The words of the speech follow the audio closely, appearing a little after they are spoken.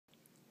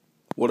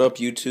What up,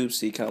 YouTube?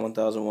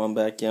 CCon1001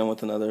 back again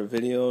with another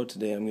video.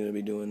 Today I'm going to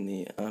be doing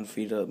the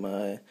on-feed of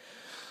my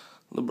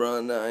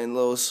Lebron 9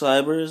 low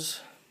cybers.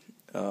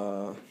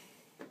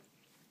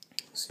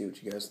 See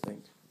what you guys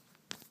think.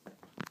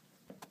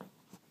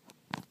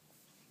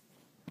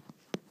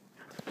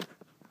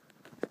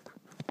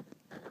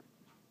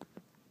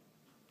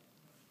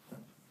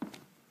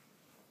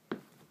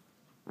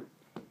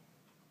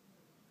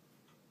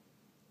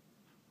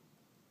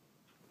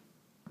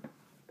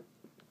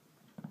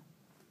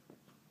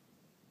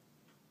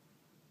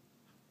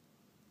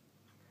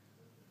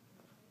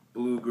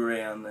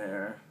 Blue-gray on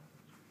there.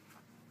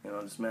 You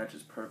know, this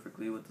matches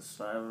perfectly with the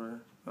cyber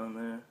on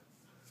there.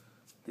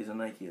 These are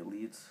Nike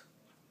Elites.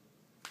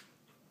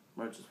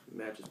 Matches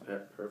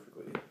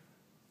perfectly.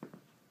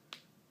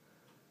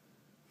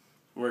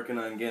 Working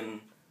on getting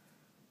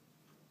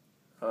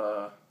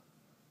the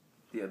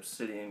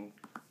obsidian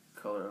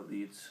color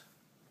Elites.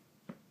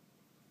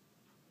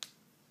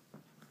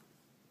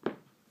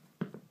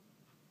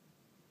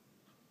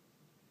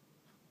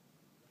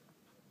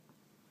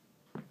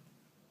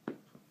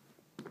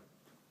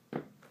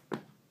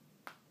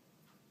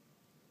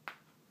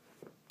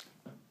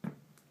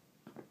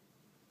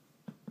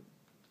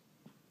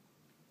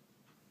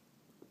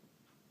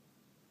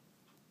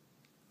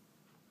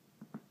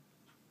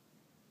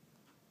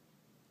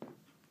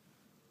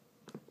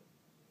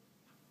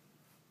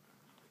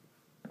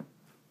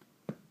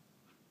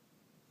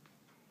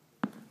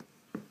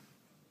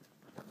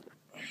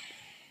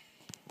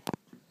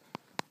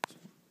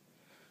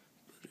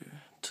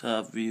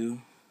 Top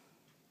view.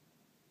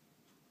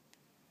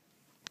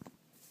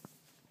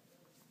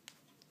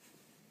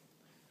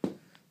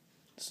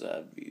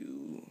 Side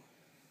view.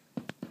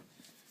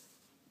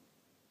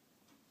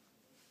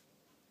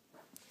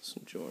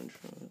 Some Jordan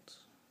shorts.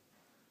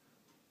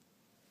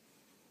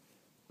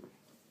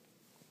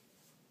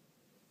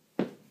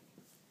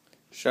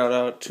 Shout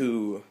out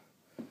to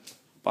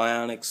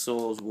Bionic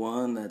Souls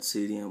 1, that's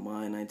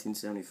CDMY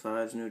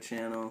 1975's new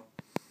channel.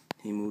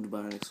 He moved to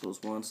Bionic Souls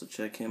 1, so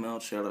check him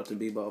out. Shout out to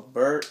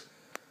Bballbert.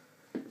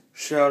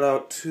 Shout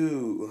out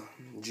to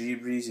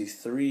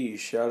GBreezy3.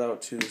 Shout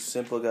out to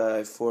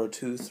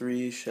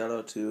SimpleGuy423. Shout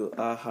out to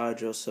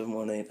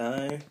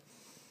Ahydro7189.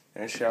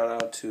 And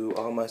shout out to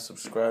all my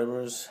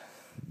subscribers.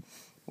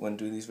 Wouldn't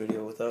do these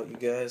videos without you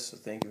guys, so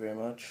thank you very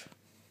much.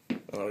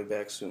 And I'll be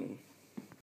back soon.